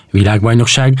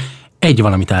világbajnokság. Egy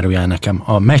valamit áruljál nekem,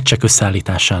 a meccsek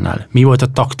összeállításánál mi volt a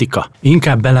taktika?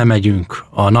 Inkább belemegyünk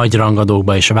a nagy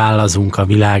rangadókba és vállazunk a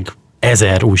világ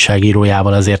 1000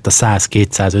 újságírójával azért a 100,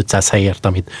 200, 500 helyért,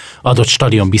 amit adott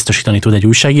stadion biztosítani tud egy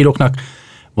újságíróknak,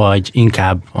 vagy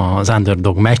inkább az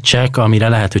underdog meccsek, amire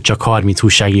lehet, hogy csak 30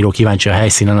 újságíró kíváncsi a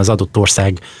helyszínen az adott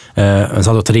ország, az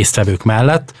adott résztvevők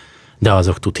mellett, de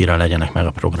azok tutira legyenek meg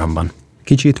a programban.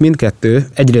 Kicsit mindkettő.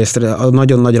 Egyrészt a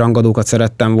nagyon nagy rangadókat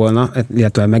szerettem volna,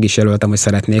 illetve meg is jelöltem, hogy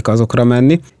szeretnék azokra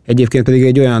menni. Egyébként pedig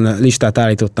egy olyan listát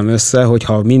állítottam össze, hogy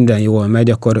ha minden jól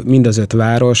megy, akkor mind az 5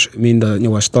 város, mind a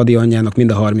 8 stadionjának,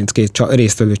 mind a 32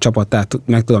 résztvevő csapatát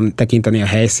meg tudom tekinteni a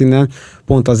helyszínen,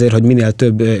 pont azért, hogy minél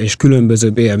több és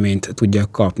különbözőbb élményt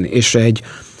tudjak kapni. És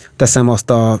teszem azt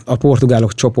a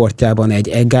portugálok csoportjában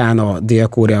egy Gána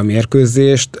Dél-Korea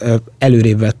mérkőzést,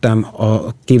 előrébb vettem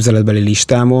a képzeletbeli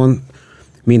listámon,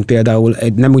 mint például,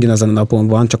 nem ugyanazon a napon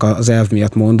van, csak az elv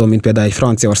miatt mondom, mint például egy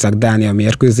Franciaország-Dánia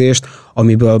mérkőzést,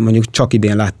 amiből mondjuk csak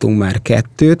idén láttunk már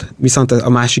 2, viszont a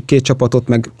másik 2 csapatot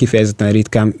meg kifejezetten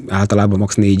ritkán, általában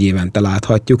max. 4 évente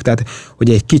láthatjuk, tehát hogy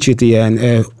egy kicsit ilyen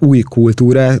új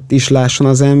kultúrát is lásson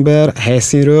az ember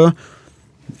helyszínről,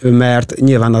 mert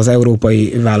nyilván az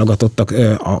európai válogatottak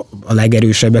a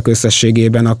legerősebbek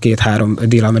összességében a 2-3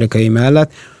 dél-amerikai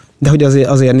mellett, de hogy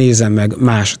azért nézem meg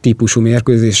más típusú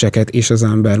mérkőzéseket, és az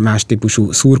ember más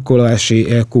típusú szurkolási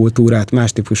kultúrát,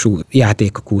 más típusú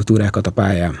játékkultúrákat a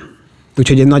pályán.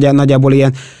 Úgyhogy nagyjából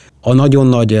ilyen a nagyon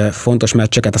nagy fontos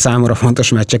meccseket, a számomra fontos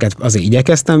meccseket azért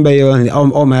igyekeztem bejelölni,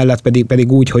 amellett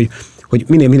pedig úgy, hogy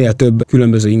minél több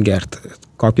különböző ingert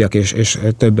kapjak, és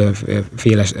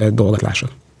többféle dolgot lássak.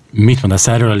 Mit mondasz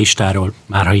erről a listáról,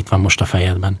 már ha itt van most a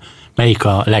fejedben? Melyik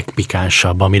a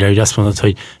legpikánsabb, amire ugye azt mondod,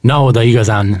 hogy na oda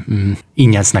igazán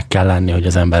ingyencnek kell lenni, hogy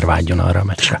az ember vágyjon arra a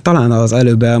meccsre? Talán az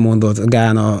előbb elmondott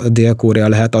Gána, Dél-Korea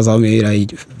lehet az, amire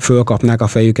így fölkapnák a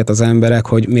fejüket az emberek,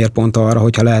 hogy miért pont arra,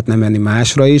 hogyha lehetne menni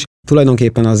másra is.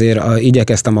 Tulajdonképpen azért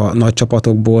igyekeztem a nagy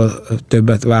csapatokból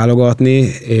többet válogatni,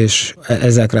 és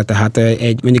ezekre tehát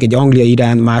mondjuk egy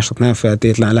Anglia-Irán mások nem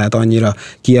feltétlen lehet annyira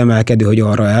kiemelkedő, hogy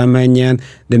arra elmenjen,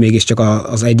 de mégiscsak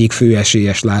az egyik fő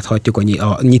esélyes láthatjuk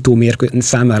a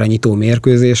számára nyitó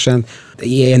mérkőzésen.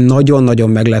 Ilyen nagyon-nagyon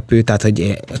meglepő, tehát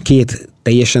hogy 2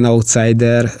 teljesen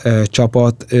outsider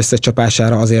csapat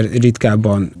összecsapására azért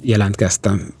ritkábban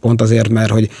jelentkeztem. Pont azért, mert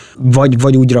hogy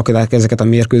vagy úgy rakják ezeket a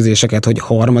mérkőzéseket, hogy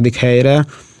 3. helyre,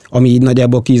 ami így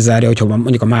nagyjából kizárja, hogyha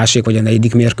mondjuk a másik vagy a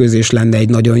 4. mérkőzés lenne egy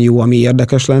nagyon jó, ami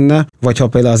érdekes lenne, vagy ha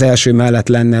például az első mellett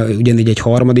lenne ugyanígy egy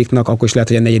 3. akkor is lehet,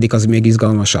 hogy a 4. az még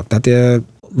izgalmasabb. Tehát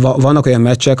vannak olyan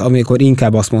meccsek, amikor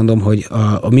inkább azt mondom, hogy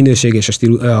a minőség és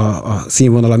a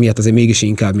színvonala miatt azért mégis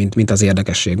inkább, mint az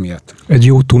érdekesség miatt. Egy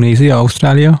jó Tunézia,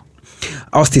 Ausztrália?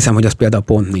 Azt hiszem, hogy az például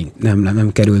pont nem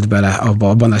került bele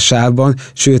abban a sávban,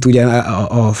 sőt ugye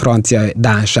a francia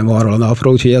Dán sem arról a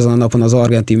napról, úgyhogy ezen a napon az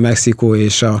Argentin, Mexikó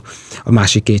és a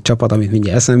másik 2 csapat, amit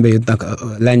mindjárt eszembe jutnak,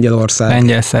 Lengyelország.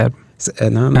 Lengyel-szerb.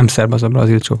 Nem szerb, az a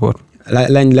brazil csoport.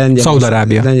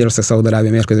 Szaudarábia. Lengyelország,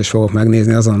 Szaudarábia mérkőzést fogok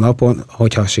megnézni azon a napon,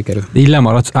 hogyha sikerül. Így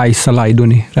lemaradsz Aissa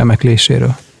Lajduni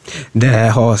remekléséről. De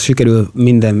ha sikerül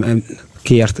minden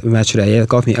kért meccsre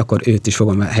kapni, akkor őt is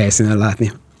fogom helyszínen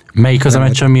látni. Melyik az a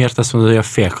meccs, miért azt mondod, hogy a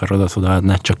félkarodat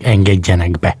odaadnád, csak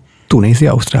engedjenek be?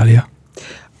 Tunézia, Ausztrália.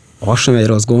 Az sem egy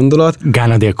rossz gondolat.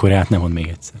 Gána Dél-Koreát nem mond még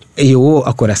egyszer. Jó,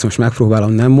 akkor ezt most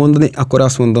megpróbálom nem mondani, akkor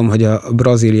azt mondom, hogy a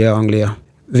Brazília, Anglia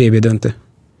VB döntő.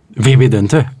 VB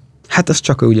döntő? Hát az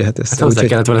csak úgy jöhet össze. Hát hozzá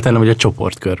kellett volna tennem, hogy a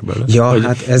csoportkörből. Ja,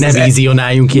 hát ne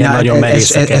vízionáljunk ilyen nagyon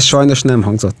merészeket. Ez sajnos nem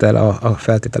hangzott el a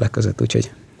feltételek között,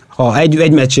 úgyhogy Ha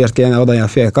egy meccsért kellene adani a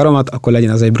fél karomat, akkor legyen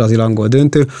az egy brazil-angol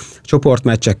döntő.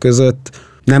 Csoportmeccsek között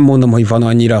nem mondom, hogy van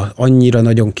annyira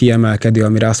nagyon kiemelkedő,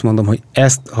 amire azt mondom, hogy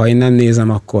ezt, ha én nem nézem,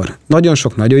 akkor nagyon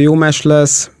sok, nagyon jó meccs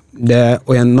lesz, de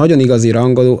olyan nagyon igazi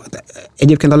rangoló.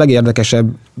 Egyébként a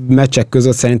legérdekesebb meccsek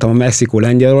között szerintem a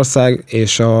Mexikó-Lengyelország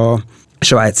és a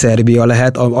Svájc-Szerbia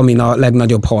lehet, amin a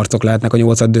legnagyobb harcok lehetnek a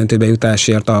 8. döntőbe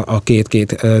jutásért a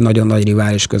két nagyon nagy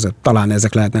rivális között. Talán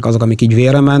ezek lehetnek azok, amik így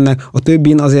vérre mennek. A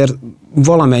többin azért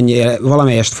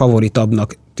valamelyest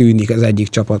favoritabbnak tűnik az egyik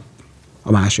csapat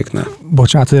a másiknál.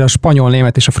 Bocsánat, hogy a spanyol,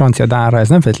 német és a francia dánra ez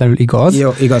nem feltétlenül igaz.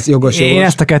 Jó, igaz, jogos. Én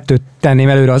ezt a kettőt tenném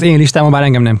előre az én listámon, bár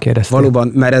engem nem kérdezték.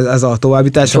 Valóban, mert ez a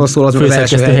továbbításról szól, az meg az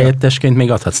első helyettesként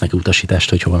még adhatsz neki utasítást,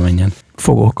 hogy hova menjen.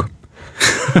 Fogok.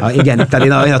 Igen, tehát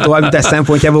én a továbbítás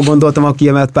szempontjából gondoltam a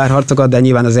kiemelt párharcokat, de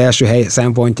nyilván az első hely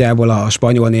szempontjából a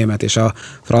spanyol, német és a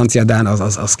francia dán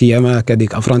az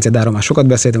kiemelkedik. A francia dánról már sokat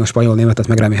beszéltünk, a spanyol, németet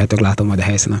meg remélhetőleg látom majd a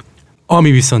helyszínen.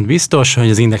 Ami viszont biztos, hogy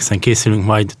az Indexen készülünk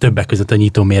majd többek között a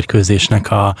nyitó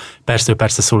mérkőzésnek a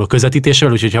persze szóló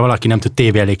közvetítésével, úgyhogy ha valaki nem tud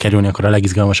tévé elé kerülni, akkor a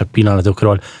legizgalmasabb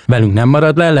pillanatokról velünk nem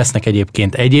marad le. Lesznek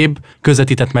egyébként egyéb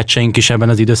közvetített meccseink is ebben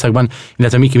az időszakban,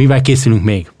 illetve Miki, mivel készülünk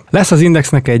még? Lesz az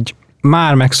Indexnek egy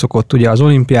már megszokott, ugye az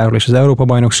olimpiáról és az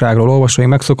Európa-bajnokságról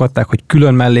olvasóink megszokották, hogy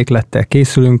külön melléklettel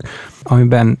készülünk,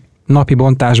 amiben napi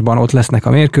bontásban ott lesznek a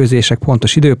mérkőzések,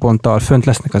 pontos időponttal, fönt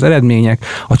lesznek az eredmények,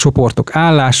 a csoportok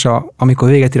állása, amikor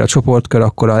véget ér a csoportkör,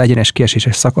 akkor az egyenes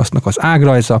kieséses szakasznak az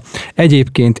ágrajza.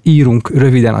 Egyébként írunk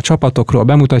röviden a csapatokról,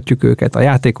 bemutatjuk őket, a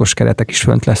játékos keretek is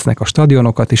fönt lesznek, a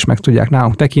stadionokat is meg tudják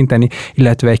nálunk tekinteni,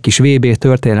 illetve egy kis VB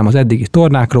történelem az eddigi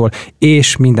tornákról,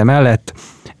 és mindemellett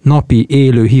napi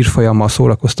élő hírfolyammal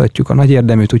szórakoztatjuk a nagy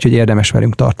érdeműt, úgyhogy érdemes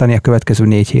velünk tartani a következő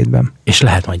 4 hétben. És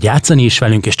lehet majd játszani is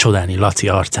velünk, és csodálni Laci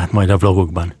arcát majd a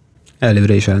vlogokban.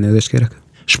 Előre is elnézést kérek.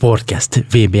 Sportcast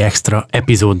VB Extra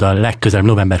epizóddal legközelebb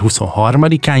november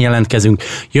 23-án jelentkezünk.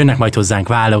 Jönnek majd hozzánk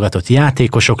válogatott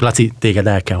játékosok. Laci, téged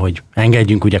el kell, hogy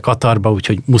engedjünk ugye Katarba,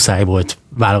 úgyhogy muszáj volt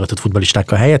válogatott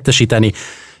futballistákkal helyettesíteni.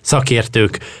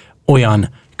 Szakértők, olyan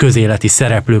közéleti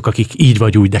szereplők, akik így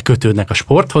vagy úgy, de kötődnek a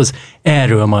sporthoz.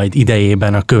 Erről majd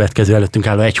idejében a következő előttünk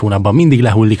álló 1 hónapban mindig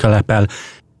lehullik a lepel.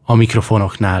 A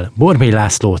mikrofonoknál Borbély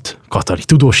Lászlót, katari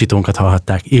tudósítónkat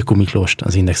hallhatták, Ilko Miklóst,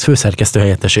 az Index főszerkesztő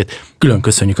helyettesét. Külön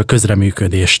köszönjük a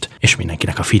közreműködést, és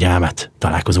mindenkinek a figyelmet.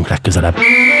 Találkozunk legközelebb.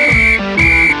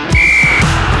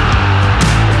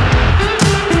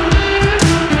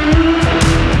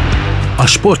 A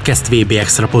Sportcast VB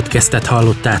Extra podcastet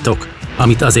hallottátok,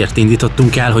 amit azért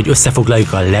indítottunk el, hogy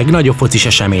összefoglaljuk a legnagyobb focis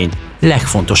esemény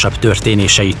legfontosabb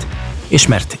történéseit, és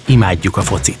mert imádjuk a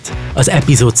focit. Az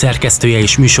epizód szerkesztője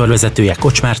és műsorvezetője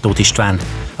Kocsmár Tóth István,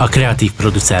 a kreatív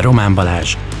producer Román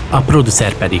Balázs, a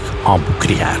producer pedig Hambuk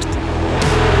Richárd.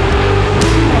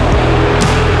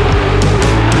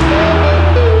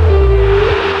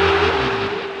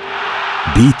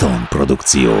 Béton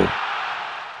Produkció.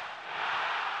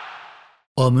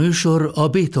 A műsor a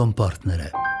Béton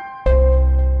partnere.